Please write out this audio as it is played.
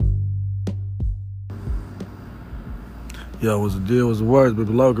Yo, what's the deal? What's the words?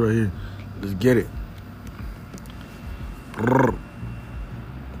 Baby Loco right here. Let's get it. Brrr.